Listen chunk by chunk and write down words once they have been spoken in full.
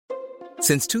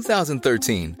Since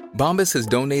 2013, Bombas has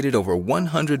donated over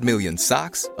 100 million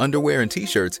socks, underwear, and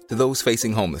T-shirts to those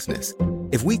facing homelessness.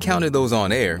 If we counted those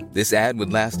on air, this ad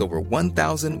would last over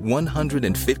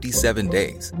 1,157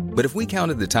 days. But if we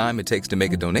counted the time it takes to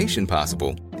make a donation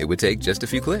possible, it would take just a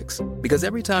few clicks. Because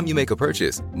every time you make a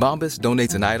purchase, Bombas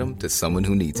donates an item to someone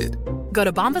who needs it. Go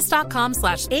to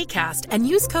bombas.com/ACAST and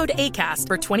use code ACAST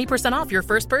for 20% off your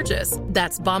first purchase.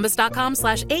 That's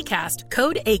bombas.com/ACAST,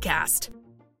 code ACAST.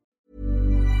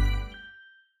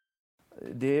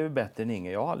 Det är bättre än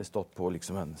ingen. Jag har aldrig stått på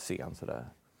liksom en scen sådär.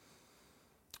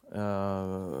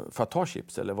 För att ta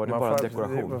chips, eller var det bara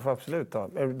dekoration? Man får absolut ta.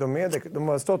 De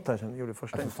har stått här sedan gjorde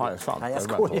första. Fan, sant. Nej, jag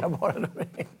skojar bara.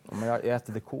 Men jag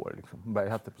äter dekor liksom. Jag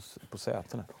äter på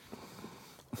sätena.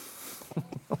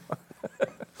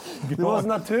 Det var så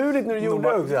naturligt när du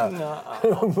gjorde också.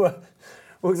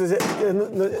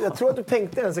 Jag tror att du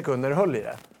tänkte en sekund när du höll i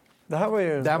det. Det här var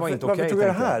ju... Det här var inte okej. Varför tog jag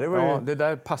det här? Det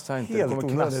där passar inte. Det kommer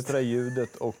knastra i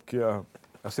ljudet och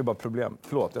jag ser bara problem.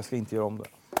 Förlåt, jag ska inte göra om det.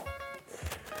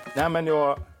 Nej, men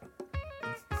jag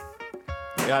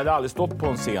hade aldrig stått på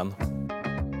en scen.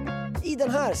 I den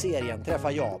här serien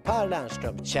träffar jag Per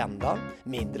Lernström kända,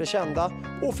 mindre kända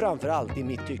och framförallt i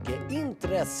mitt tycke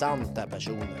intressanta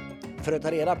personer. För att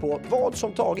ta reda på vad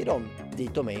som tagit dem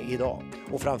dit de är idag.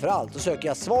 Och framförallt så söker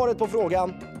jag svaret på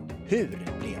frågan: hur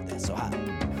blev det så här?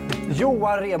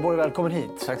 Johan Rheborg, välkommen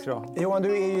hit. Tack så du ha. Johan,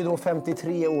 du är ju då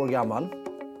 53 år gammal.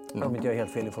 Om inte jag är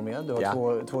helt felinformerad. Du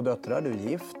har två döttrar, du är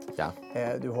gift. Ja.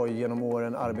 Du har ju genom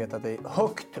åren arbetat dig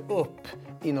högt upp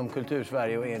inom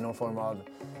kultursverige och är någon form av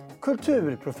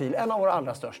kulturprofil. En av våra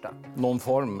allra största. Någon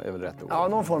form är väl rätt ord? Ja,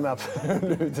 någon form är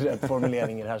absolut rätt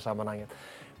formulering i det här sammanhanget.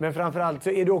 Men framförallt så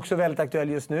är du också väldigt aktuell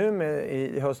just nu.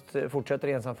 I höst fortsätter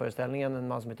ensamföreställningen En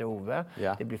man som heter Ove.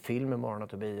 Ja. Det blir film med Morgon och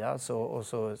Tobias. Och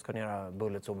så ska ni göra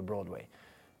Bullets over Broadway.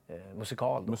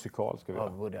 Musikal. Musikal ska vi göra.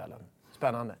 Av Woody Allen.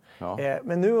 Spännande. Ja.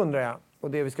 Men nu undrar jag,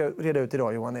 och det vi ska reda ut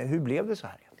idag Johan, är hur blev det så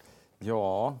här egentligen?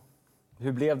 Ja,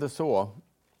 hur blev det så?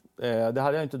 Det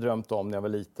hade jag inte drömt om när jag var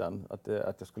liten. Att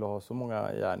jag skulle ha så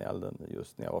många järn i elden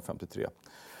just när jag var 53.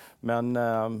 Men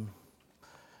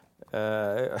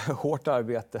hårt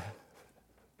arbete,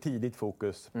 tidigt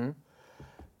fokus,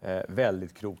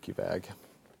 väldigt krokig väg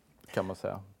kan man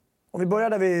säga. Om vi börjar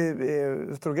där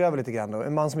vi står och gräver lite grann då.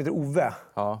 En man som heter Ove.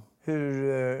 Ja.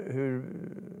 Hur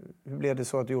blev det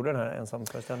så att du gjorde den här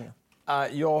ensamföreställningen?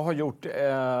 Jag har gjort...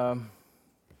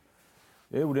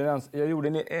 Jag gjorde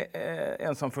en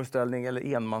ensamföreställning,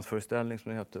 eller enmansföreställning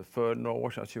som det hette, för några år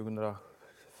sedan,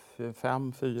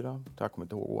 2005, 2004, jag kommer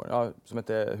inte ihåg år. Ja, som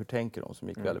hette Hur tänker de, som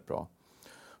gick väldigt bra.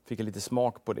 Fick jag lite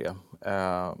smak på det.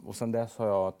 Och sen dess har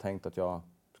jag tänkt att jag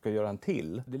ska göra en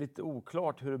till. Det är lite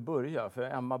oklart hur det börjar, för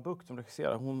Emma Buck som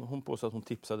regisserar, hon påstår att hon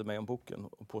tipsade mig om boken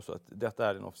och påstår att detta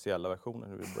är den officiella versionen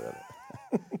hur det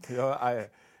började.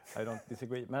 I don't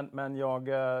disagree. Men jag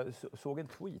såg en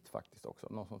tweet faktiskt också.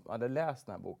 Någon som hade läst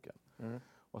den här boken.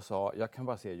 Och sa, jag kan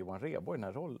bara se Johan Rheborg i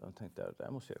den här rollen. Och tänkte,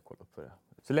 det måste jag kolla upp för det.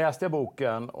 Så läste jag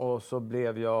boken och så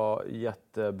blev jag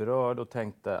jätteberörd och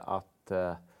tänkte att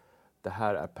det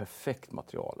här är perfekt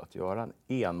material att göra en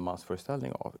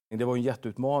enmansföreställning av. Det var en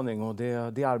jätteutmaning och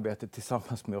det arbetet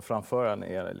tillsammans med att framföra den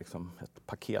är liksom ett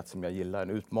paket som jag gillar. En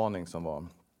utmaning som var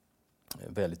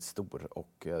väldigt stor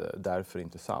och därför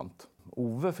intressant.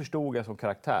 Ove förstod jag som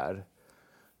karaktär.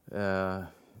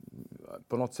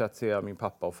 På något sätt ser jag min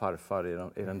pappa och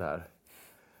farfar i den där.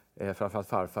 Framförallt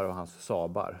farfar och hans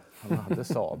sabar. Han hade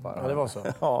sabar. Ja, det var så.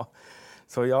 Ja.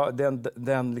 Så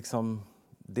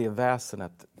det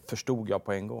väsenet förstod jag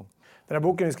på en gång. Den här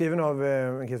boken är skriven av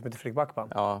en kille som heter Fredrik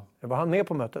Backman. Ja. Var han med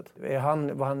på mötet? Ja.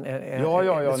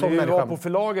 När vi var på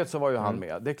förlaget så var ju han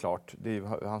med. Det är klart, det är ju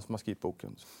han som har skrivit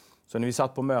boken. Så när vi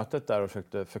satt på mötet där och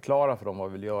försökte förklara för dem vad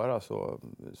vi ville göra så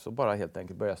bara helt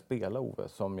enkelt började jag spela Ove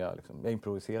som jag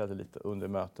improviserade lite under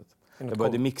mötet. Jag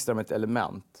började mixa med ett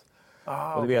element.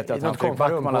 Och det vet jag att han Fredrik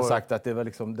Backman har sagt att det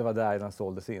var där den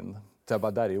såldes in. Så jag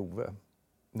bara, där är Ove.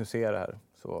 Nu ser jag det här.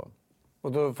 Så.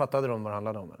 Och då fattade de vad det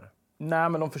handlade om, eller? Nej,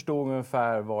 men de förstod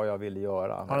ungefär vad jag ville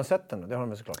göra. Har han sett den? Det har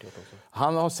de såklart gjort också.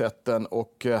 Han har sett den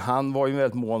och han var ju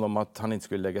väldigt mån om att han inte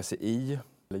skulle lägga sig i.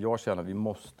 Jag känner att vi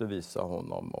måste visa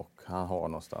honom och han har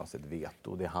någonstans ett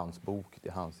veto. Det är hans bok, det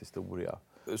är hans historia.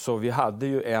 Så vi hade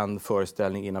ju en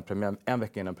föreställning en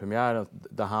vecka innan premiären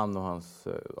där han och hans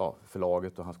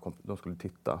förlaget och de skulle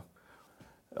titta.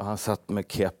 Han satt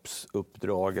med keps,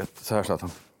 uppdraget, så här satt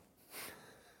han.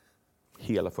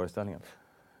 Hela föreställningen.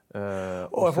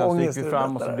 Och sen så gick vi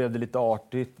fram och så blev det lite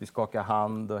artigt. Vi skakade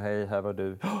hand och hej, här var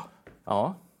du.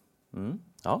 Ja.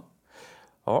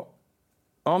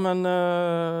 Ja, men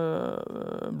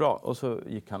bra. Och så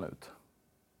gick han ut.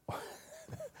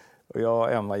 Och jag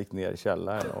och Emma gick ner i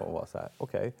källaren och var så här,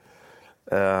 okej.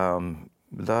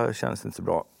 Det där känns inte så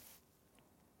bra.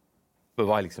 Det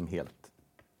var liksom helt...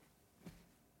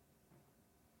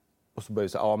 Och så började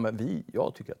jag säga, ja men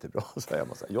jag tycker att det är bra. Så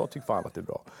Emma sa, jag tycker fan att det är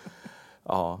bra.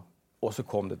 Ja. Och så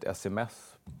kom det ett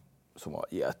sms som var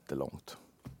jättelångt.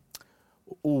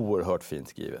 Och oerhört fint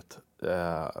skrivet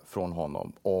från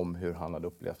honom om hur han hade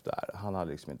upplevt det här. Han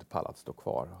hade liksom inte pallat stå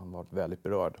kvar. Han var väldigt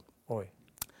berörd. Oj.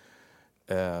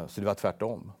 Så det var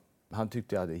tvärtom. Han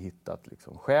tyckte jag hade hittat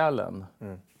liksom själen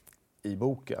i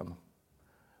boken.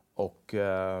 Och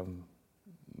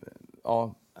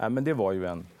ja, men det var ju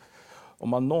en... Om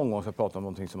man någon gång ska prata om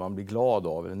någonting som man blir glad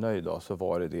av eller nöjd av, så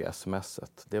var det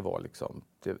smset. Det var liksom,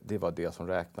 det var det som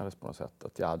räknades på något sätt.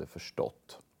 Att jag hade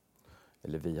förstått.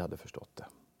 Eller vi hade förstått det.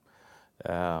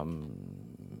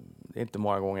 Det är inte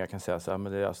många gånger jag kan säga så här,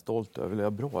 men det är jag stolt över, eller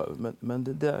jag är bra. Men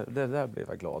det där blev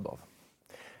jag glad av.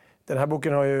 Den här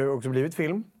boken har ju också blivit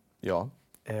film. Ja.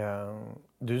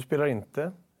 Du spelar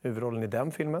inte huvudrollen i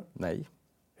den filmen. Nej.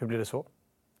 Hur blir det så?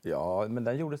 Ja, men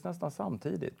den gjordes nästan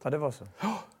samtidigt. Ja, det var så.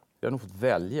 Jag har nog fått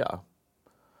välja.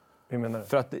 Hur menar du?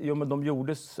 För att men de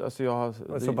gjordes... Alltså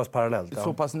så pass parallellt?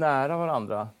 Så pass nära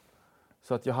varandra.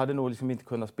 Så att jag hade nog liksom inte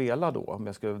kunnat spela då om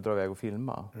jag skulle dra iväg och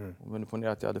filma. Men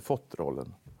ponera att jag hade fått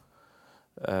rollen.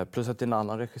 Plus att det är en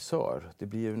annan regissör. Det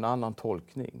blir ju en annan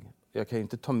tolkning. Jag kan ju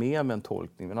inte ta med mig en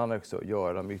tolkning med en annan regissör och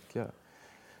göra mycket.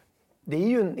 Det är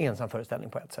ju en ensam föreställning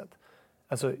på ett sätt.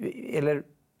 Alltså, eller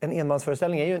en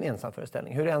enmansföreställning är ju en ensam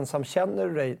föreställning. Hur ensam känner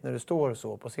du dig när du står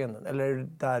så på scenen? Eller är det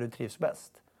där du trivs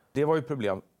bäst? Det var ju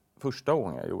problem första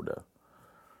gången jag gjorde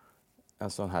en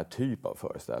sån här typ av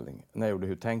föreställning. När jag gjorde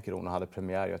Hur tänker hon och hade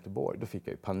premiär i Göteborg, då fick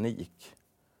jag ju panik.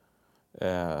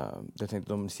 Jag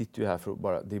tänkte, de sitter ju här för att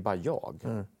bara, det är bara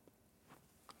jag.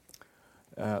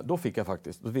 Då fick jag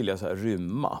faktiskt, då ville jag så här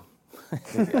rymma.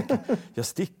 Jag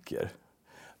sticker.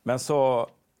 Men så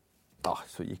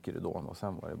gick det då och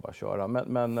sen var det bara att köra.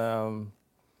 Men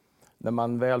när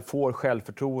man väl får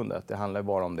självförtroendet, det handlar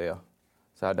bara om det.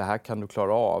 Så här, det här kan du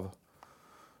klara av.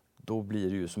 Då blir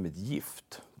det ju som ett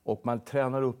gift. Och man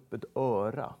tränar upp ett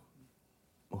öra.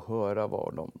 Och höra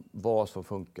vad som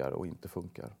funkar och inte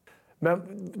funkar.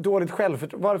 Men dåligt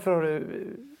självförtroende,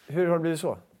 hur har det blivit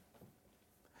så?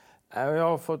 Jag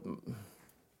har fått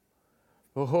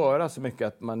höra så mycket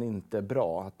att man inte är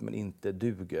bra, att man inte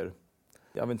duger.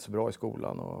 Jag var inte så bra i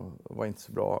skolan och var inte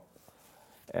så bra.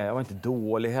 Jag var inte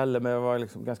dålig heller, men jag var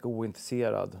liksom ganska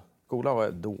ointresserad. Skolan var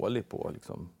jag dålig på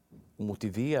liksom, att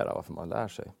motivera varför man lär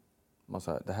sig. Man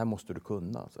sa, det här måste du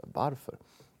kunna. Så, varför?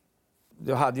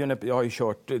 Jag har ju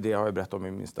kört, det har jag berättat om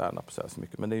i min stand-up så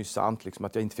mycket. Men det är ju sant liksom,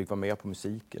 att jag inte fick vara med på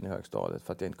musiken i högstadiet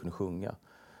för att jag inte kunde sjunga.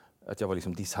 Att jag var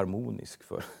liksom disharmonisk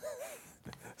för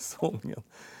sången.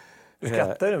 Du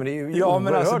skrattar nu, men det är ju ja,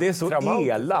 men alltså det är så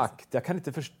elakt. Jag kan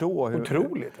inte förstå hur...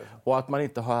 Otroligt. Och att man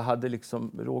inte hade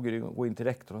liksom Roger gå in till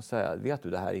rektorn och säga, vet du,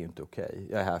 det här är inte okej.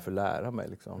 Jag är här för att lära mig.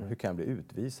 Liksom. Hur kan jag bli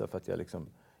utvisad för att jag liksom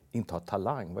inte har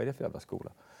talang? Vad är det för jävla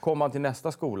skola? Kom man till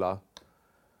nästa skola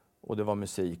och det var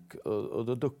musik och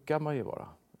då duckar man ju bara.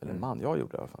 Eller jag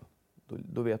gjorde det i alla fall.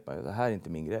 Då vet man ju, det här är inte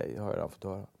min grej. Jag har redan fått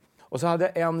höra. Och så hade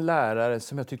jag en lärare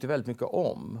som jag tyckte väldigt mycket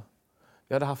om.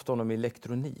 Jag hade haft honom i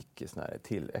elektronik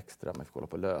till extra, man fick kolla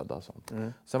på löda och sånt.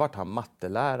 Sen var han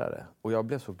mattelärare och jag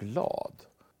blev så glad.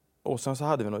 Och sen så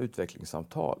hade vi något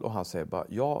utvecklingssamtal och han säger bara,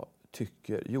 jag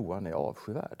tycker Johan är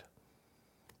avskyvärd.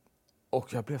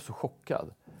 Och jag blev så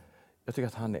chockad. Jag tycker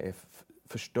att han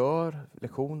förstör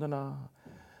lektionerna.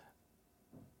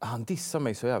 Han dissar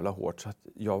mig så jävla hårt så att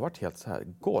jag varit helt så här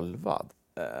golvad.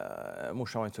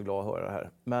 Morsan var inte så glad att höra det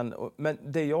här. Men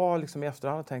det jag liksom i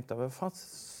efterhand tänkte, vad fan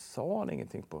sa han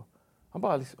ingenting på?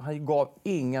 Han gav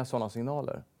inga sådana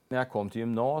signaler. När jag kom till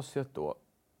gymnasiet då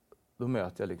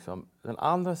möter jag liksom den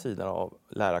andra sidan av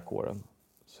lärarkåren.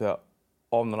 Så jag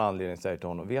av någon anledning säger till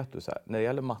honom, vet du, så här, när det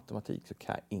gäller matematik så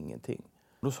kan jag ingenting.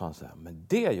 Och då sa han så här, men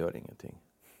det gör ingenting.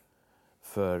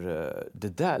 För det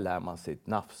där lär man sig ett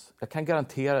nafs. Jag kan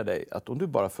garantera dig att om du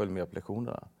bara följer med på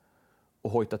lektionerna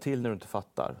och hojtar till när du inte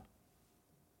fattar,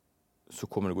 så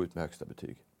kommer du gå ut med högsta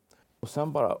betyg. Och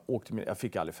sen bara jag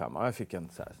fick aldrig 5. Jag fick en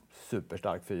så här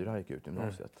superstark 4, gick ut i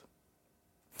gymnasiet.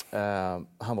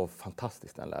 Han var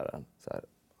fantastisk, den läraren. Så här,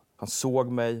 han såg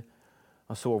mig,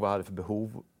 han såg vad jag hade för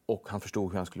behov och han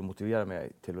förstod hur han skulle motivera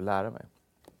mig till att lära mig.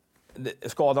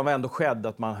 Skadan var ändå skedd,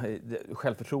 att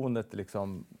självförtroendet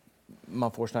liksom,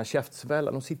 man får såna här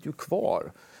käftsvällar, de sitter ju kvar.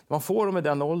 När man får dem i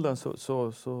den åldern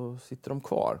så sitter de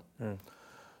kvar.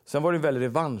 Sen var det en väldigt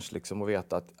revansch liksom, att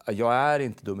veta att jag är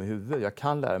inte dum i huvudet. Jag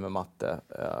kan lära mig matte.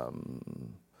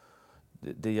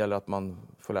 Det gäller att man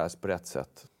får lära sig på rätt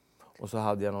sätt. Och så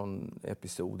hade jag någon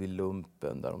episod i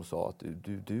lumpen där de sa att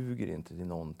du duger inte till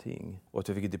någonting. Och att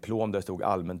jag fick ett diplom där det stod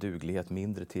allmän duglighet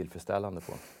mindre tillfredsställande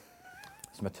på.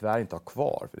 Som jag tyvärr inte har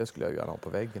kvar, för det skulle jag gärna ha på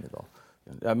väggen idag.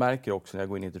 Jag märker också när jag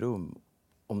går in i ett rum,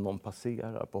 om någon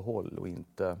passerar på håll och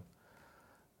inte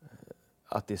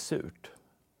att det är surt.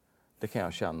 Det kan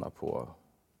jag känna på,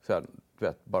 så här, du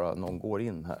vet, bara någon går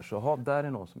in här. Så där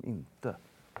är någon som inte,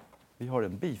 vi har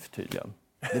en beef tydligen.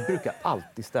 Det brukar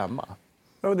alltid stämma.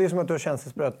 Ja, det är som att du har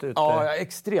känselspröt ute. Ja, jag är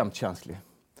extremt känslig.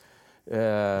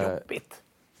 Jobbigt.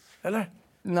 Eller?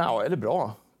 Nej, eller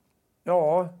bra.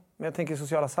 Ja, men jag tänker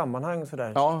sociala sammanhang och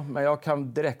sådär. Ja, men jag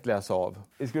kan direkt läsa av.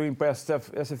 Vi skulle in på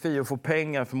SFI och få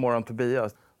pengar för Morgon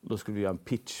Tobias. Då skulle vi göra en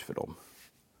pitch för dem.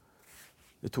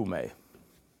 Det tog mig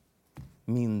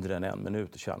mindre än 1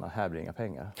 minut att känna, här blir inga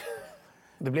pengar.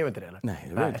 Det blev inte det, eller? Nej,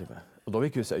 det blev inte det. Och då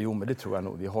fick vi säga, jo men det tror jag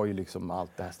nog. Vi har ju liksom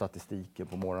allt det här statistiken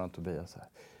på Morgon Tobias.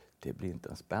 Det blir inte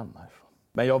en spänn härifrån.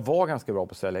 Men jag var ganska bra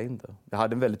på att sälja in det. Jag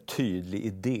hade en väldigt tydlig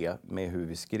idé med hur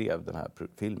vi skrev den här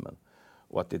filmen.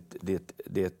 Och att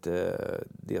det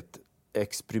är ett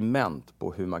experiment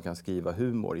på hur man kan skriva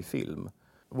humor i film.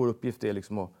 Vår uppgift är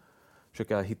liksom att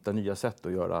försöka hitta nya sätt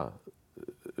att göra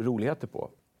roligheter på.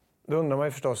 Då undrar man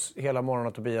ju förstås hela Morgon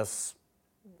och Tobias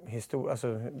historia. Alltså,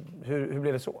 hur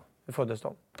blev det så? Hur föddes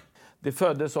de? Det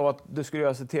föddes av att det skulle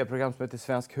göras ett tv-program som heter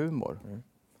Svensk humor.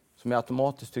 Som jag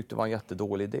automatiskt tyckte var en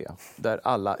jättedålig idé. Där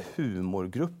alla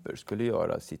humorgrupper skulle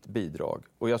göra sitt bidrag.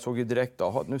 Och jag såg ju direkt,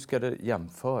 nu ska det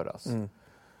jämföras.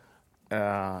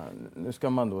 Nu ska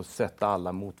man då sätta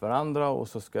alla mot varandra och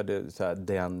så ska det så här,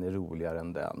 den är roligare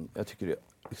än den. Jag tycker det är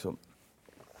liksom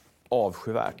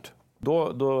avskyvärt.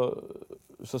 Då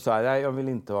så sa jag, nej jag vill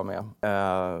inte vara med.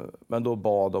 Men då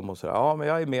bad de och så ja men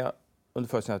jag är med under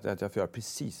förutsättning att jag får göra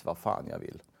precis vad fan jag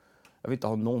vill. Jag vill inte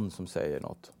ha någon som säger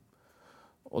något.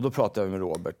 Och då pratade jag med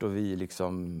Robert och vi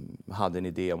liksom hade en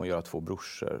idé om att göra 2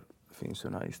 brorsor. Det finns ju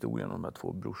den här historien om de här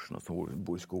 2 brorsorna som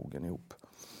bor i skogen ihop.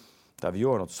 Där vi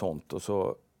gör något sånt och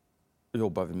så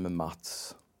jobbar vi med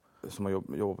Mats som har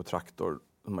jobbat på Traktor.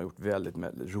 Som har gjort väldigt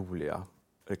roliga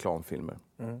reklamfilmer.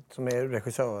 Som är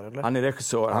regissör, eller? Han är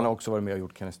regissör. Ja. Han har också varit med och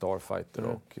gjort Kenny Starfighter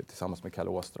och tillsammans med Kalle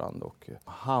Åstrand. Och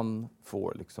han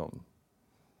får liksom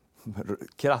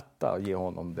kratta och ge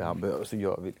honom det han behöver. Så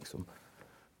gör vi liksom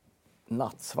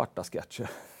nattsvarta sketcher.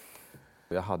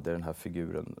 Jag hade den här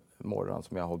figuren Morran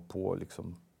som jag har hållit på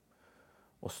liksom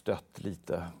och stött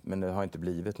lite. Men det har inte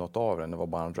blivit något av den. Det var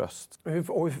bara en röst.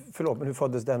 Förlåt, men hur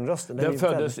föddes den rösten? Den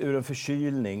föddes ur en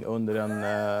förkylning under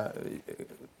en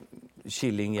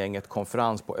Killinggänget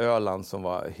konferens på Öland som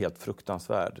var helt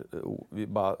fruktansvärd.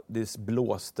 Det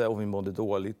blåste och vi mådde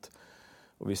dåligt.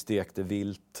 Och vi stekte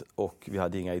vilt och vi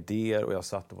hade inga idéer. Och jag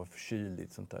satt och var förkyld i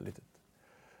ett sånt där litet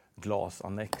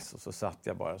glasannex. Och så satt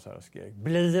jag bara så här och skrek.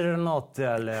 Blir det något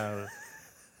eller?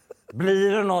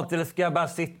 Blir det något eller ska jag bara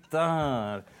sitta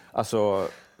här? Alltså,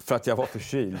 för att jag var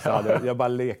förkyld så jag bara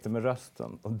lekte med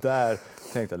rösten. Och där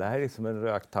tänkte jag, det här är som en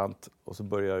röktant. Och så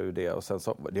började ju det. Och sen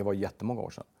så, det var jättemånga år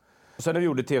sedan. Och sen när vi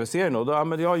gjorde tv-serien då,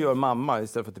 men jag gör mamma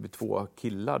istället för att det blir 2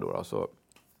 killar då. Så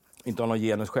inte har någon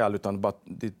genusskäl utan bara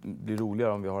det blir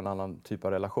roligare om vi har en annan typ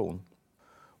av relation.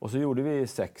 Och så gjorde vi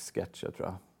 6 sketcher tror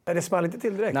jag. Är det small inte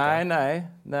till direkt?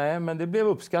 Nej, men det blev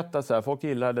uppskattat så här. Folk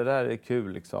gillar det där är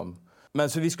kul liksom. Men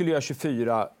så vi skulle göra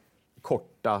 24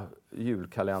 korta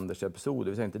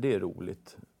julkalendersepisoder. Vi tänkte det är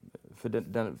roligt. För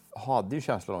den hade ju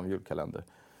känslan av julkalender.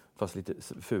 Fast lite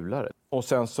fulare. Och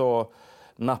sen så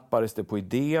nappades det på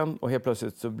idén. Och helt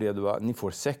plötsligt så blev det bara, ni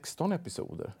får 16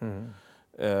 episoder.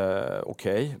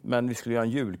 Okej, men vi skulle göra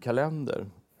en julkalender.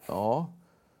 Ja,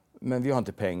 men vi har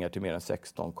inte pengar till mer än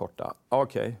 16 korta.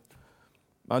 Okej.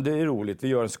 Men det är roligt, vi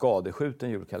gör en skadeskjuten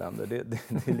julkalender.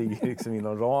 Det ligger liksom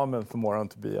inom ramen för Morgon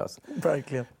Tobias.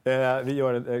 Verkligen. Vi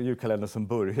gör en julkalender som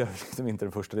börjar liksom inte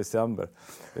den 1 december,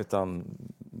 utan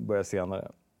börjar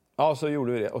senare. Ja, så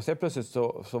gjorde vi det. Och sen plötsligt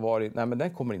så var det, nej men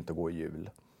den kommer inte att gå i jul.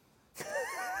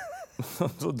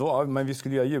 Men vi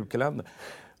skulle göra julkalender.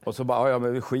 Och så bara, ja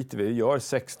men vi skiter vi gör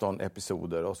 16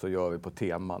 episoder och så gör vi på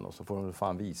teman och så får de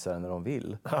fan visa den när de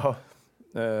vill. Ja.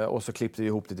 Och så klippte vi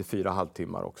ihop det till 4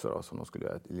 halvtimmar också då, som de skulle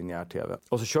göra i linjär tv.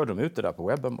 Och så körde de ut det där på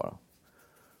webben bara.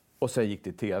 Och sen gick det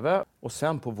i tv. Och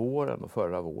sen på våren och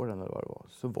förra våren eller vad det var,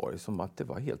 så var det som att det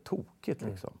var helt tokigt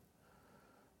liksom.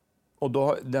 Och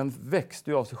då, den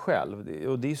växte ju av sig själv.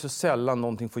 Och det är så sällan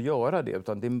någonting får göra det,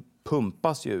 utan det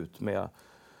pumpas ju ut med.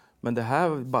 Men det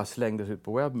här bara slängdes ut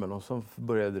på webben och så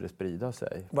började det sprida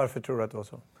sig. Varför tror du att det var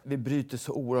så? Vi bryter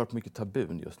så oerhört mycket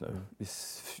tabun just nu. Vi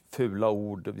fula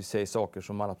ord, vi säger saker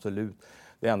som man absolut...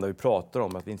 Det enda vi pratar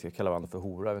om är att vi inte ska kalla varandra för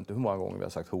hora. Jag vet inte hur många gånger vi har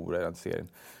sagt hora i den serien.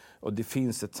 Och det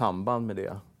finns ett samband med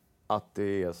det. att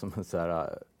det är som en så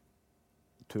här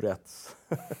Tourettes.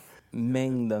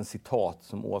 Mängden citat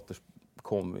som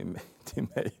återkom till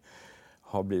mig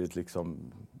har blivit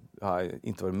liksom, jag har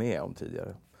inte varit med om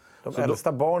tidigare. De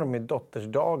äldsta barnen med dotters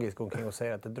dagis går omkring och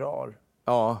säger att det drar.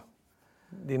 Ja.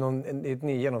 Det är ett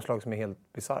nytt genomslag som är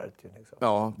helt bisarrt. Liksom.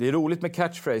 Ja, det är roligt med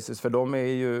catchphrases för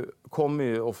de kommer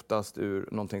ju oftast ur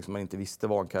någonting som man inte visste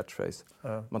var en catchphrase.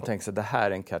 Ja. Man tänker sig det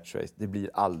här är en catchphrase, det blir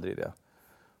aldrig det.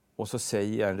 Och så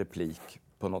säger jag en replik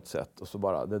på något sätt och så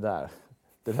bara det där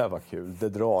var kul, det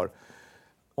drar.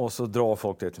 Och så drar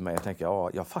folk det till mig och tänker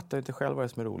jag fattar inte själv vad det är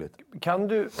som är roligt. Kan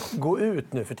du gå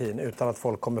ut nu för tiden utan att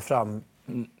folk kommer fram?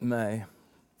 Nej,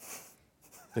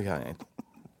 det kan jag inte.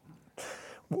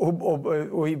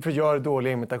 Och gör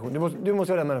dåliga imitationer. Du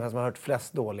måste vara den människan som har hört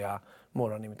flest dåliga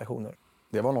morgonimitationer.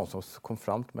 Det var någon som kom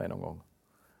fram till mig någon gång.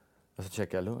 Och så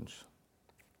checkade jag lunch.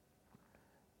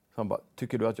 Så han bara,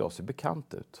 tycker du att jag ser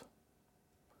bekant ut?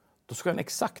 Då såg han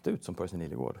exakt ut som Percy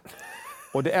Nilegård.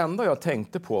 Och det enda jag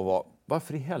tänkte på var,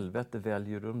 varför i helvete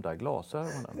väljer du de där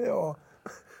glasögonen? Ja.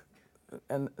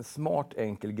 En smart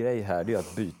enkel grej här, det är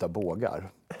att byta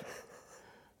bågar.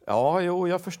 Ja,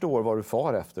 jag förstår vad du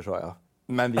far efter, sa jag.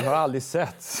 Men vi har aldrig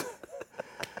setts.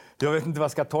 Jag vet inte vad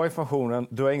jag ska ta informationen.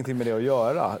 Du har ingenting med det att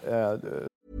göra.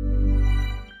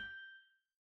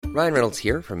 Ryan Reynolds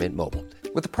here from Mint Mobile.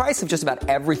 With the price of just about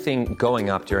everything going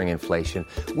up during inflation,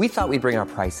 we thought we'd bring our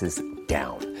prices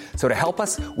down. So to help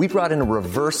us, we brought in a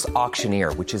reverse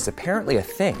auctioneer, which is apparently a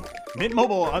thing. Mint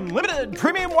Mobile Unlimited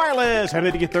Premium Wireless. How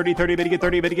to get 30, 30, bit to get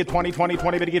 30, bit to get 20, 20,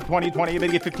 20, bit to get 20, 20, bit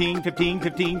to get 15, 15,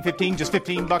 15, 15, just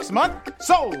 $15 a month?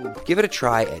 Sold! Give it a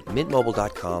try at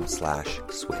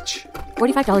mintmobile.com/switch.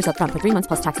 $45 up front for 3 months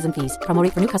plus taxes and fees. Promo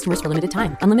rate for new customers for limited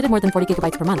time. Unlimited more than 40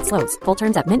 gigabytes per month. Slows full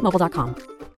terms at mintmobile.com.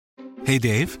 Hey,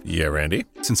 Dave. Yeah, Randy.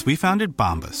 Since we founded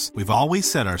Bombas, we've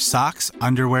always said our socks,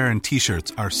 underwear, and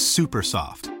T-shirts are super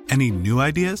soft. Any new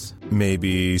ideas?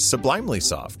 Maybe sublimely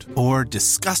soft. Or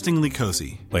disgustingly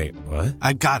cozy. Wait, what?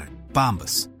 I got it.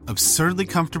 Bombas. Absurdly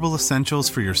comfortable essentials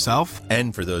for yourself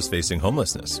and for those facing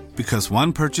homelessness. Because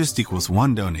one purchased equals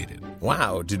one donated.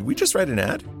 Wow, did we just write an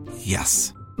ad?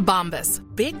 Yes. Bombas.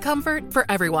 Big comfort for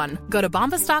everyone. Go to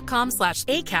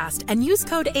bombas.com/ACAST and use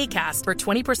code ACAST for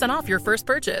 20% off your first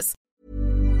purchase.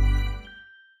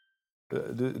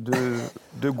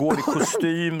 Du går i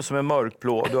kostym som är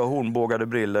mörkblå, du har hornbågade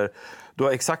briller, du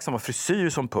har exakt samma frisyr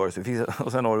som Percy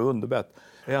och sen har du underbett.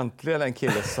 Äntligen en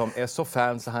kille som är så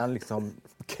fan så han liksom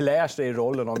klär sig i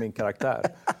rollen av min karaktär.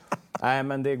 Nej,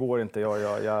 men det går inte.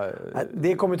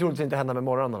 Det kommer troligtvis inte hända med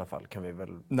morgonen i alla fall, kan vi väl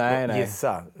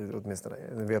gissa. Åtminstone.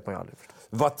 Det vet man ju aldrig förstås.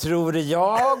 Vad tror du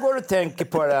jag går och tänker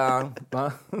på det?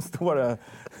 Står det.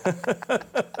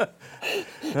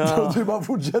 Ja. Du bara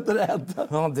fortsätter äta.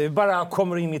 Ja, du bara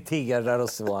kommer och imiterar och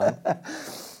så.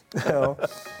 Ja.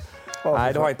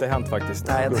 Nej, det har inte hänt faktiskt.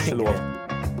 Nej,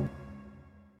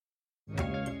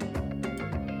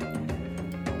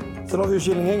 så har vi ju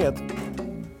Killinggänget.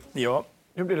 Ja.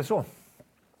 Hur blev det så?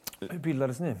 Hur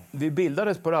bildades ni? Vi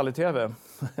bildades på rally-tv.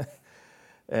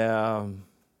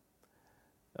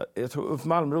 Jag tror Ulf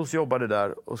Malmros jobbade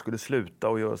där och skulle sluta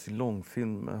och göra sin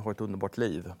långfilm Ha ett underbart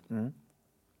liv. Mm.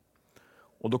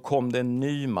 Och då kom det en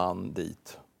ny man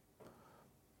dit.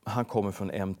 Han kommer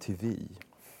från MTV.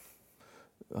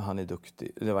 Han är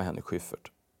duktig. Det var Henrik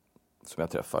Schyffert som jag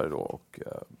träffade då. Och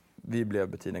vi blev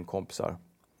med tiden kompisar.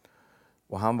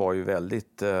 Och han var ju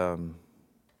väldigt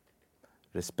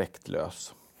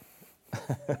respektlös.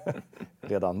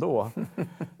 Redan då.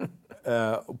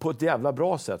 På ett jävla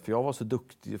bra sätt. För jag var så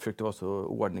duktig. Jag försökte vara så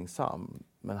ordningsam.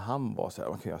 Men han var så här.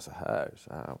 Man kan göra så här.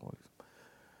 Så här. Och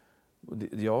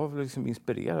jag liksom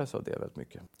inspirerades av det väldigt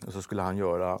mycket. Och så skulle han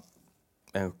göra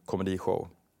en komedishow.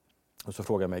 Och så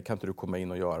frågade jag mig, kan inte du komma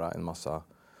in och göra en massa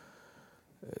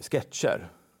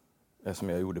sketcher? Som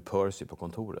jag gjorde Percy på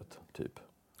kontoret, typ.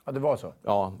 Ja, det var så?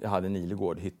 Ja, jag hade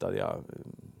Nilegård,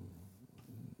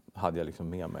 hade jag liksom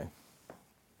med mig.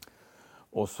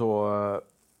 Och så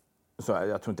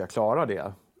jag tror inte jag klarar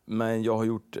det. Men jag har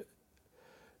gjort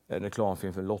en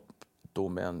reklamfilm för Lotto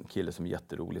med en kille som är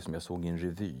jätterolig, som jag såg i en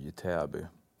revy i Täby.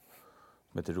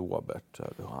 Som heter Robert.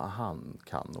 Han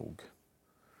kan nog.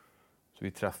 Så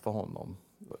vi träffade honom.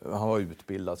 Han var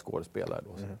utbildad skådespelare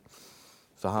då.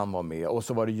 Så han var med. Och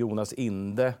så var det Jonas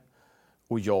Inde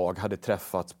och jag hade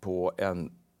träffats på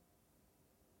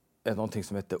någonting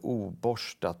som hette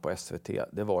Oborstat på SVT.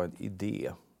 Det var en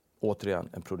idé, återigen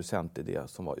en producentidé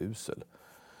som var usel.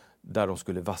 Där de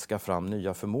skulle vaska fram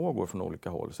nya förmågor från olika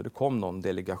håll. Så det kom någon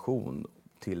delegation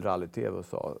till rally-tv och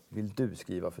sa, vill du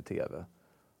skriva för tv?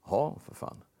 Ja, för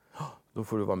fan. Då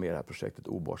får du vara med i det här projektet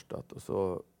Oborstat. Och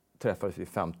så träffades vi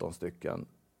 15 stycken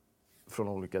från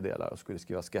olika delar och skulle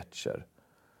skriva sketcher.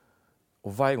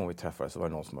 Och varje gång vi träffades så var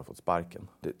det någon som hade fått sparken.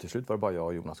 Till slut var det bara jag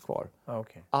och Jonas kvar.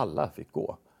 Okay. Alla fick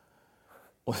gå.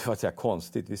 Och det var så här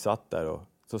konstigt. Vi satt där och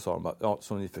så sa de bara, ja,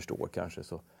 som ni förstår kanske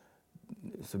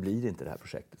så blir det inte det här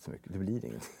projektet så mycket. Det blir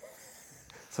inget.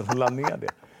 Så de la ner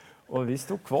det. Och vi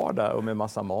stod kvar där och med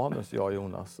massa manus, jag och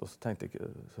Jonas. Och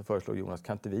så föreslog Jonas,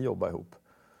 kan inte vi jobba ihop?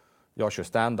 Jag kör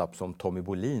stand-up som Tommy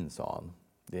Bolin, sa han.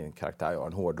 Det är en karaktär, jag är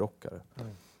en hårdrockare.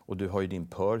 Och du har ju din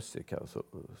Percy.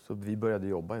 Så vi började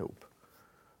jobba ihop.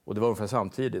 Och det var ungefär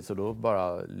samtidigt, så då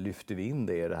bara lyfte vi in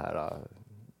det i det här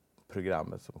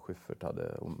programmet som Schyffert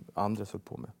hade och Andres höll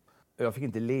på med. Jag fick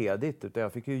inte ledigt, utan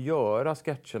jag fick ju göra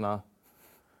sketcherna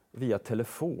via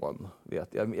telefon.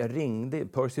 Jag ringde,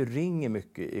 Percy ringer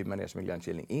mycket i Manege med Glenn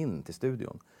Killing in till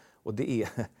studion. Och det är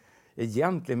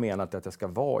egentligen menat att jag ska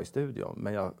vara i studion,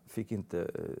 men jag fick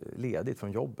inte ledigt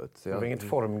från jobbet. Så det var inget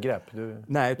formgrepp?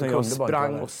 Nej, utan jag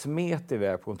sprang och smet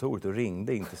iväg på kontoret och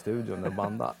ringde in till studion och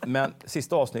bandade. Men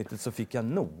sista avsnittet så fick jag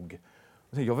nog.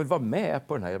 Jag vill vara med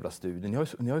på den här jävla studion,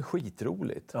 ni har ju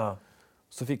skitroligt. Ja.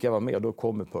 Så fick jag vara med och då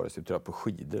kommer Percy på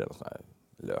skidor eller sån här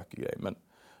lökig grej.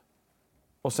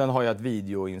 Och sen har jag ett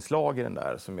videoinslag i den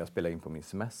där som jag spelar in på min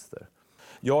semester.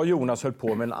 Jag och Jonas höll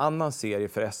på med en annan serie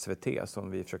för SVT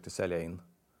som vi försökte sälja in.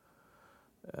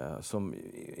 Som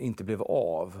inte blev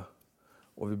av.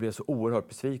 Och vi blev så oerhört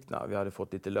besvikna. Vi hade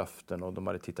fått lite löften och de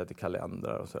hade tittat i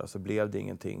kalendrar och så blev det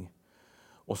ingenting.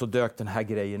 Och så dök den här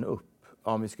grejen upp.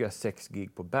 Ja, vi ska göra 6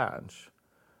 gig på Berns.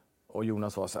 Och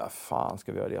Jonas var så här, fan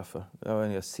ska vi göra det för? Det var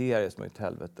en hel serie som är ett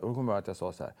helvete. Och då kom jag att jag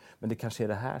sa så här, men det kanske är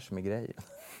det här som är grejen.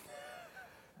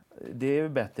 Det är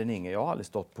bättre än ingen. Jag har aldrig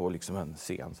stått på liksom en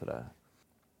scen så där.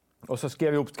 Och så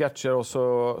skrev vi ihop sketcher och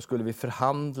så skulle vi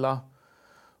förhandla.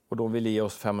 Och de ville ge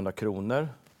oss 500 kronor.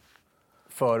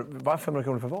 Vad 500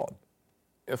 kronor för vad?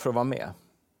 För att vara med.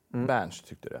 Berns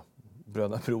tyckte det.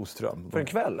 Bröderna Broström. För en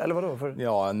kväll, eller vadå?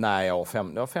 Ja, nej, jag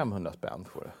har 500 spänn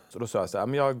för det. Så då sa jag så här,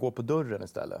 men jag går på dörren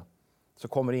istället. Så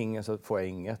kommer ingen så får jag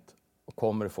inget. Och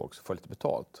kommer det folk så får jag lite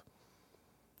betalt.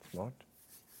 Smart.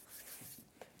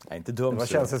 Nej, inte dumt. Det var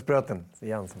känselspröten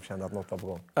igen som kände att något var på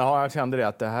gång. Ja, jag kände det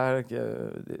att det här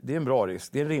det är en bra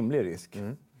risk. Det är en rimlig risk.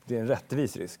 Det är en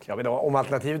rättvis risk. Ja, men om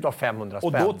alternativet var 500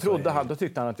 spänn. Och då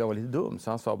tyckte han att jag var lite dum. Så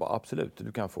han sa bara absolut,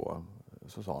 du kan få.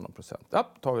 Så sa han någon procent. Ja,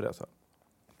 tar vi det så.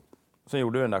 Sen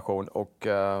gjorde vi den där showen och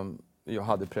jag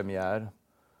hade premiär.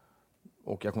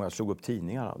 Och jag kommer att slog upp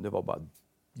tidningarna. Det var bara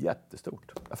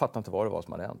jättestort. Jag fattade inte vad det var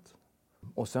som hade hänt.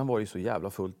 Och sen var det ju så jävla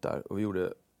fullt där. Och vi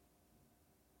gjorde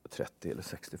 30 eller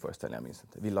 60 föreställningar, jag minns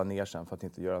inte. Vi la ner sen för att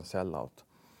inte göra en sellout.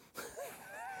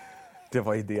 Det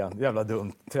var idén. Jävla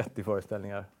dumt. 30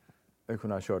 föreställningar. Jag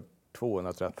kunde ha kört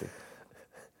 230.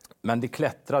 Men det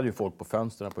klättrade ju folk på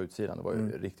fönstren på utsidan. Det var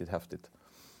ju riktigt häftigt.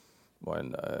 Det var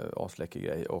en asläcker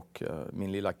grej. Och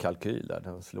min lilla kalkyl där,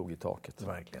 den slog i taket.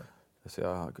 Verkligen. Så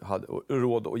jag hade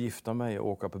råd att gifta mig och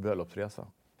åka på bröllopsresa.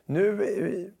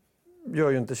 Nu gör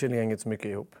ju inte Killinggänget så mycket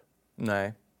ihop.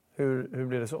 Nej. Hur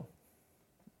blir det så?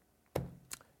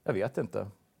 Jag vet inte.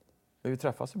 Vi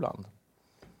träffas ibland.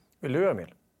 Vill du göra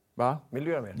mer? Va? Vill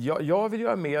du göra mer? Jag vill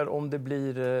göra mer om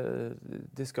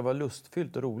det ska vara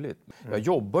lustfyllt och roligt. Jag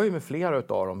jobbar ju med flera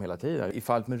av dem hela tiden. I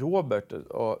fallet med Robert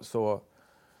så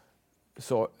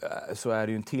är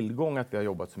det ju en tillgång att vi har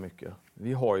jobbat så mycket.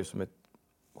 Vi har ju som ett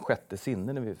sjätte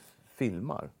sinne när vi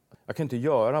filmar. Jag kan inte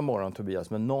göra Morgon Tobias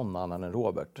med någon annan än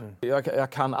Robert.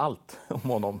 Jag kan allt om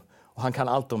honom och han kan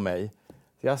allt om mig.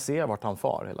 Jag ser vart han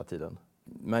far hela tiden.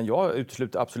 Men jag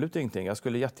utesluter absolut ingenting. Jag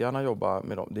skulle jättegärna jobba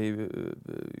med dem. Det är ju,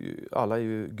 alla är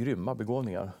ju grymma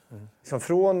begåvningar. Så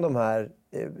från de här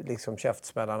liksom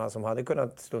käftsmällarna som hade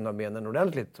kunnat slå undan benen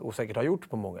ordentligt och säkert har gjort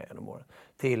på många genom åren,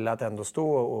 till att ändå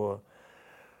stå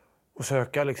och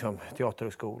söka liksom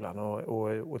teaterhögskolan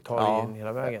och ta in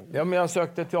hela vägen. Ja, men jag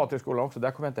sökte teaterhögskolan också.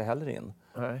 Där kom jag inte heller in.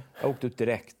 Nej. Jag åkte ut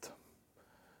direkt.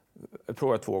 Jag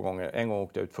provade 2 gånger. En gång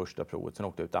åkte jag ut första provet, sen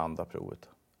åkte jag ut andra provet.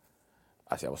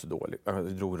 Alltså jag var så dålig. Jag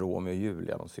drog Romeo och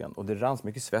Julia någon scen. Och det rann så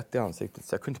mycket svett i ansiktet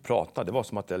så jag kunde inte prata. Det var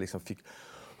som att jag liksom fick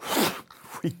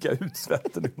skicka ut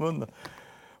svetten i munnen.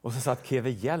 Och så satt Keve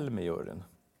Hjelm i juryn.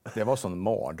 Det var sån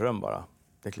mardröm bara.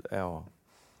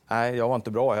 Nej, jag var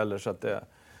inte bra heller. Så att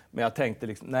men jag tänkte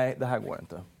liksom, nej det här går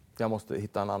inte. Jag måste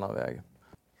hitta en annan väg.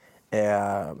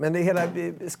 Men det hela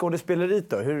skådespeleriet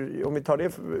då? Om vi tar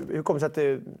det, hur kommer det sig att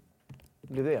det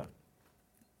blir det?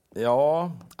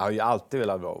 Ja, jag har ju alltid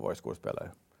velat vara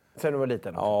skådespelare. Sen du var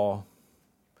liten? Ja.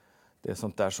 Det är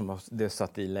sånt där som det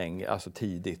satt i länge, alltså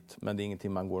tidigt. Men det är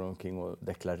ingenting man går omkring och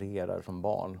deklarerar som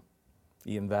barn.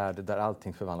 I en värld där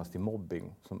allting förvandlas till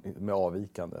mobbing med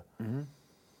avvikande.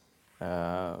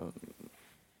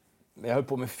 Jag höll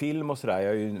på med film och sådär.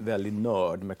 Jag är ju en väldigt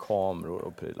nörd med kameror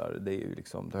och prylar. Det är ju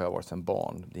liksom, det har jag varit sedan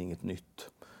barn. Det är inget nytt.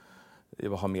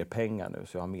 Jag har mer pengar nu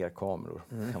så jag har mer kameror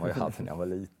än vad jag hade när jag var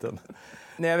liten.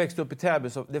 När jag växte upp i Täby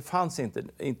så det fanns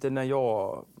inte när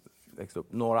jag växte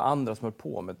upp, några andra som höll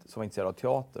på med, som var intresserade av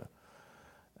teater.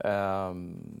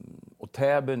 Och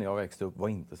Täby när jag växte upp var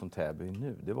inte som Täby är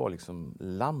nu. Det var liksom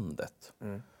landet.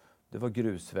 Det var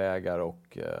grusvägar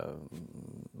och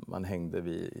man hängde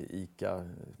vid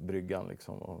Ica-bryggan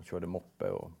liksom och körde moppe.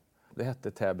 Och det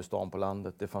hette Täbystan på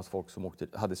landet. Det fanns folk som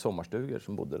hade sommarstugor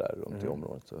som bodde där runt i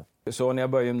området. Så när jag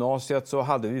började gymnasiet så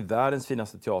hade vi världens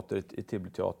finaste teater i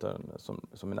Tibbleteatern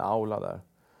som en aula där.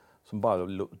 Som bara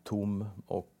låg tom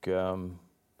och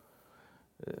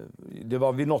det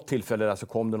var vid något tillfälle där så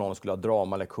kom det någon och skulle ha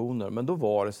dramalektioner. Men då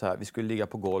var det så här, vi skulle ligga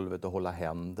på golvet och hålla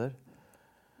händer.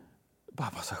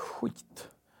 Bara massa skit.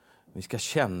 Vi ska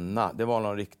känna, det var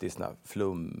någon riktig sån här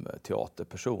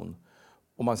flumteaterperson.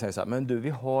 Och man säger så här, men du, vi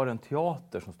har en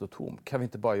teater som står tom. Kan vi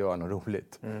inte bara göra något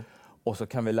roligt? Och så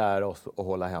kan vi lära oss att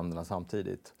hålla händerna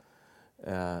samtidigt.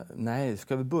 Nej,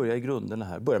 ska vi börja i grunden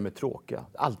här? Börja med tråkiga.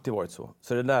 Alltid varit så.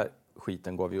 Så den där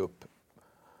skiten gav vi upp.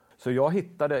 Så jag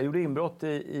gjorde inbrott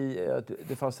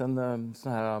det fanns en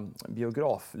sån här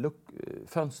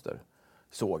fönster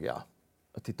såg jag.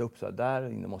 Jag tittade upp så här, där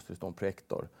inne måste det stå en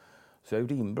projektor. Så jag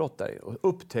gjorde inbrott där och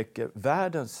upptäcker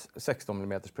världens 16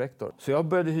 mm projektor. Så jag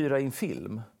började hyra in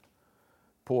film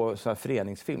på sån här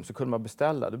föreningsfilm. Så kunde man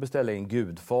beställa. Då beställde jag in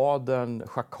Gudfadern,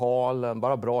 Schakalen,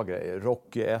 bara bra grejer.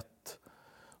 Rocky 1.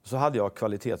 Så hade jag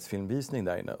kvalitetsfilmvisning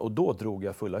där inne. Och då drog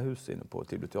jag fulla hus inne på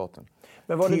Tibbleteatern.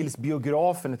 Tills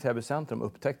biografen i Täby centrum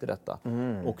upptäckte detta.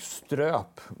 Och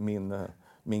ströp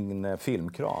min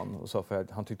filmkran. Och sa för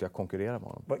han tyckte jag konkurrerade med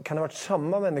honom. Kan det ha varit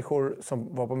samma människor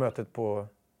som var på mötet på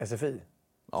SFI?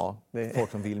 Ja,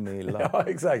 folk som vill mig illa. Ja,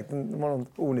 exakt. De har någon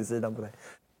on-sidan på dig.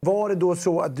 Var det då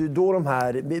så att du då de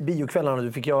här biokvällarna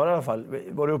du fick göra i alla fall,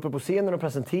 var du uppe på scenen och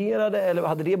presenterade eller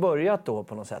hade det börjat då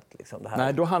på något sätt? Liksom, det här?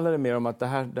 Nej, då handlade det mer om att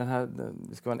det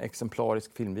ska vara en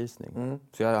exemplarisk filmvisning.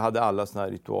 Så jag hade alla såna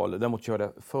här ritualer. Däremot körde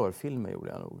jag förfilmer gjorde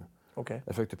jag nog. Okay.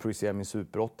 Jag försökte projicera min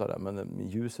Super 8 där, men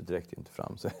ljuset räckte inte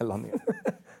fram så jag la ner.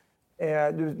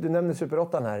 Du nämnde Super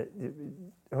 8 här.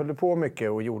 Höll du på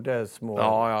mycket och gjorde små...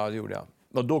 Ja, det gjorde jag.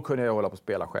 Och då kunde jag hålla på att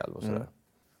spela själv och sådär.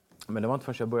 Men det var inte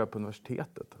förrän jag började på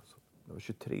universitetet. Alltså. Jag var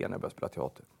 23 när jag började spela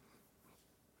teater.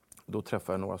 Då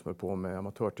träffade jag några som höll på med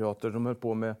amatörteater. De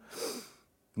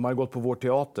hade gått på vår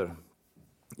teater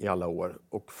i alla år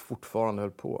och fortfarande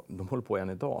höll på. De håller på än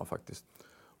idag faktiskt.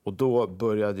 Och då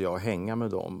började jag hänga med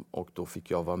dem och då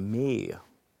fick jag vara med.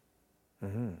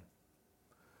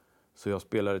 Så jag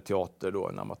spelade teater då,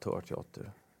 en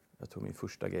amatörteater. Jag tror min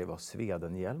första grej var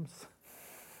Swedenhjelms.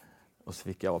 Och så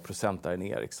fick jag vara procentare i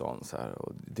Eriksson. Så här,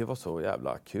 och det var så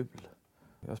jävla kul.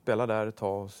 Jag spelade där ett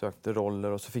tag och sökte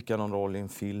roller. Och så fick jag någon roll i en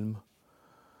film.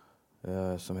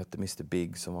 Som hette Mr.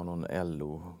 Big. Som var någon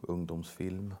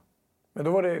LO-ungdomsfilm. Men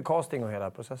då var det casting och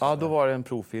hela processen? Ja, då var det en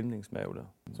provfilmning som jag gjorde.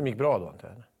 Som gick bra då, inte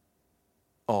jag?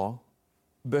 Ja.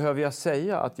 Behöver jag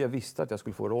säga att jag visste att jag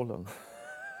skulle få rollen?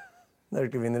 När du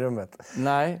klev in i rummet?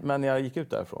 Nej, men jag gick ut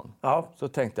därifrån. Ja. Så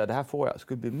tänkte jag, det här får jag. Det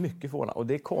skulle bli mycket förvånad. Och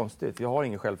det är konstigt, jag har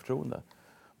ingen självförtroende.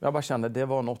 Men jag bara kände, det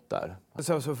var något där.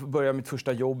 Sen så började mitt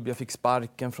första jobb, jag fick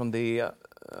sparken från det.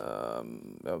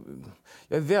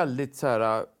 Jag är väldigt så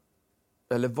här,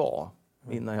 eller var,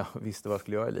 innan jag visste vad jag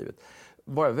skulle göra i livet,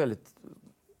 var jag väldigt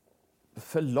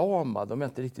förlamad om jag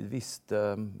inte riktigt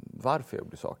visste varför jag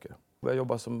gjorde saker. Jag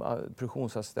jobbade som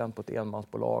produktionsassistent på ett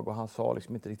enmansbolag och han sa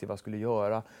liksom inte riktigt vad jag skulle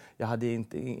göra. Jag hade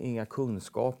inga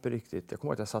kunskaper riktigt. Jag kommer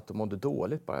ihåg att jag satt och mådde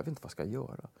dåligt bara. Jag vet inte vad jag ska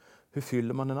göra. Hur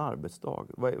fyller man en arbetsdag?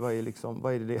 Vad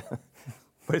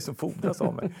är det som fordras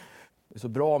av mig? Det är så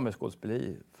bra med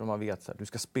skådespeleri för man vet att du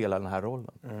ska spela den här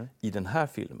rollen i den här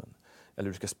filmen. Eller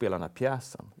du ska spela den här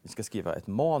pjäsen. Vi ska skriva ett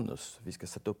manus. Vi ska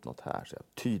sätta upp något här så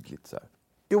tydligt. Så här.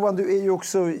 Johan, du är ju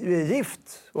också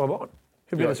gift och har barn.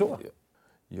 Hur blev det så?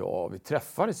 Ja, vi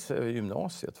träffades i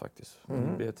gymnasiet faktiskt.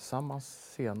 Vi blev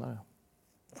tillsammans senare.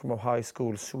 From a high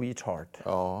school sweetheart.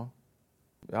 Ja.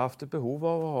 Jag har haft ett behov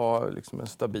av att ha liksom en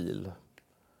stabil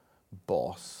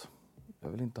bas. Jag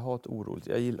vill inte ha ett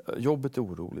oroligt... jobbet är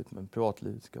oroligt, men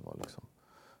privatlivet ska vara liksom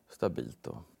stabilt.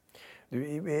 Du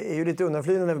är ju lite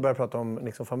undanflyende när vi börjar prata om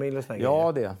liksom familj och såna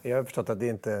grejer. Det. Jag har förstått att det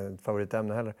inte är ett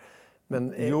favoritämne heller.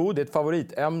 Men, jo, det är ett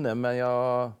favoritämne, men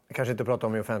jag... Kanske inte prata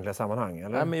om i offentliga sammanhang, eller?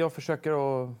 Nej, men jag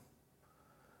försöker att...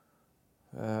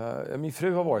 min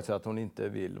fru har varit så att hon inte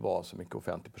vill vara så mycket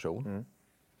offentlig person.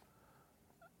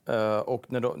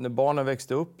 Och när barnen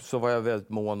växte upp så var jag väldigt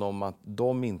mån om att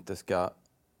de inte ska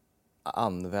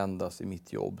användas i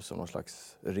mitt jobb som någon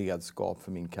slags redskap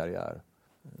för min karriär.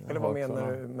 Eller vad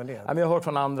menar du med det? Ja, men jag har hört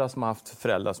från andra som har haft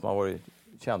föräldrar som har varit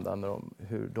kända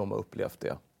hur de har upplevt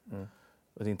det.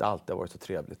 Och det inte alltid har varit så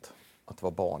trevligt att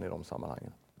vara barn i de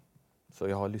sammanhangen. Så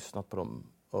jag har lyssnat på de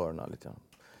öronen lite grann.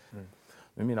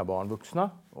 Nu är mina barn vuxna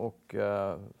och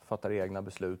fattar egna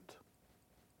beslut.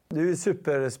 Du är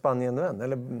super-Spanien-vän,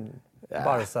 eller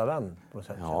Barca-vän på något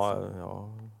sätt. Ja.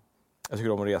 Jag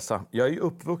tycker om att resa. Jag är ju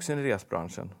uppvuxen i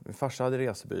resbranschen. Min farsa hade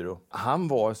resebyrå. Han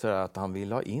var så att han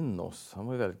ville ha in oss. Han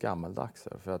var ju väldigt gammaldags.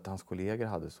 För att hans kollegor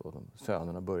hade så.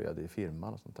 Sönerna började i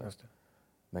firman och sånt där.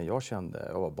 Men jag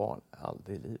var barn,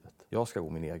 aldrig i livet. Jag ska gå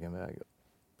min egen väg.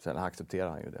 Sen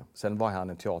accepterade han ju det. Sen var han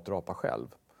en teaterapa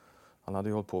själv. Han hade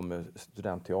ju hållit på med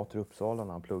studentteater i Uppsala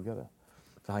när han pluggade.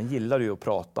 Så han gillade ju att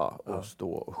prata och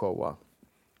stå och showa.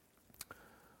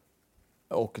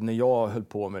 Och när jag höll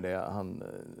på med det, han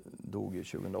dog ju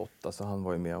 2008, så han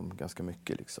var ju med om ganska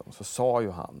mycket liksom. Så sa ju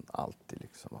han alltid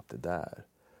liksom att det där,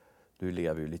 du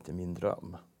lever ju lite min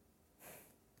dröm.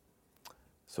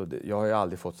 Så jag har ju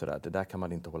aldrig fått sådär, det där kan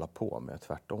man inte hålla på med,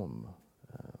 tvärtom.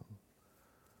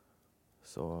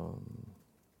 Så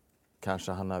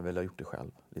kanske han har väl gjort det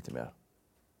själv lite mer.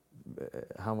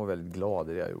 Han var väldigt glad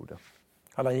i det jag gjorde.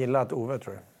 Hade han gillat Ove,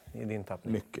 tror du, i din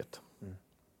tappning? Mycket.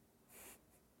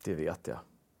 Det vet jag.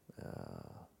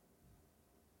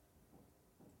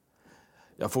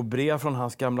 Jag får brev från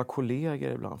hans gamla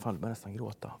kollegor ibland. Fan, jag nästan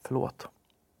gråta. Förlåt.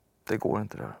 Det går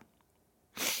inte där.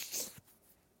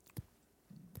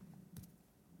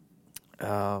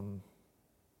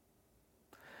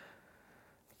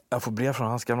 Jag får brev från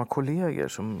hans gamla kollegor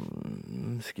som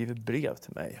skriver brev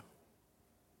till mig.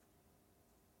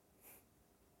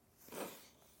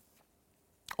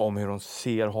 Om hur de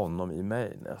ser honom i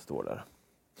mig när jag står där.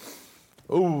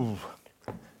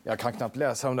 Jag kan knappt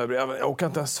läsa de där breven. Jag kan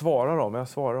inte ens svara dem. Jag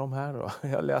svarar dem här då.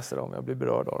 Jag läser dem. Jag blir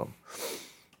berörd av dem.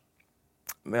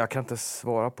 Men jag kan inte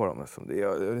svara på dem. Det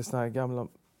är såna här gamla...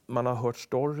 Man har hört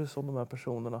stories om de här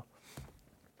personerna.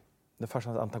 Det är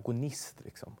farsans antagonist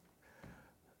liksom.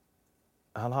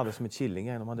 Han hade som ett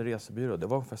Killinge. De hade resebyrå. Det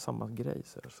var ungefär samma grej.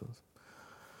 Så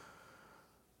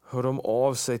hör de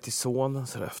av sig till sonen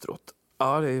så efteråt.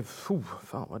 Ja, det är...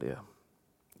 fan vad det är.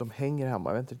 De hänger hemma.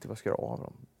 Jag vet inte riktigt vad jag ska göra av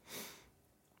dem.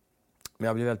 Men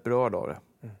jag blir väldigt berörd av det.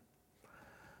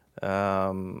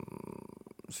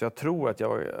 Så jag tror att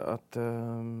jag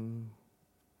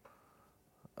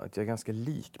är ganska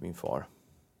lik min far.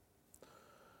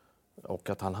 Och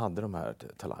att han hade de här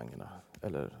talangerna.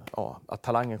 Eller ja, att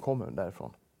talangen kommer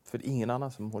därifrån. För det är ingen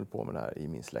annan som håller på med det här i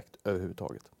min släkt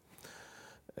överhuvudtaget.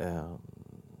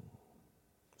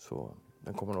 Så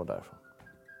den kommer nog därifrån.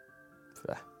 För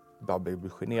jag bara blir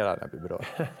generad när jag blir berörd.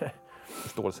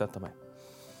 Stålsätta mig.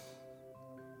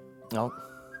 Ja.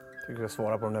 Tycker jag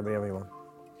svara på den där breven, Johan.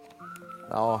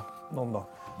 Ja.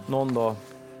 Någon dag.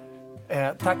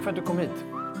 Tack för att du kom hit.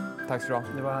 Tack så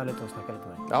mycket. Det var härligt att snacka lite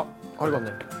med dig. Ja, ha det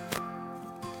gott.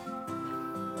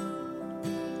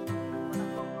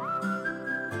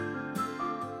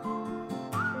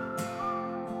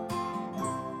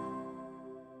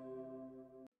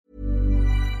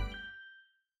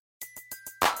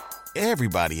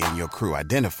 Everybody in your crew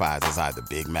identifies as either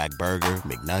Big Mac Burger,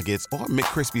 McNuggets, or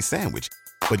McCrispy Sandwich.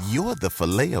 But you're the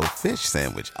Filet-O-Fish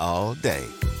Sandwich all day.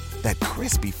 That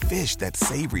crispy fish, that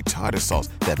savory tartar sauce,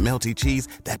 that melty cheese,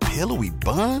 that pillowy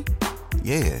bun.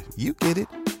 Yeah, you get it.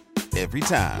 Every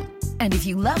time. And if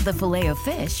you love the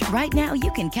Filet-O-Fish, right now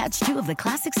you can catch two of the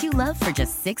classics you love for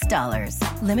just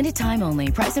 $6. Limited time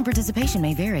only. Price and participation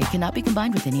may vary. Cannot be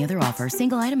combined with any other offer.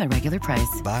 Single item at regular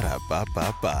price.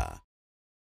 Ba-da-ba-ba-ba.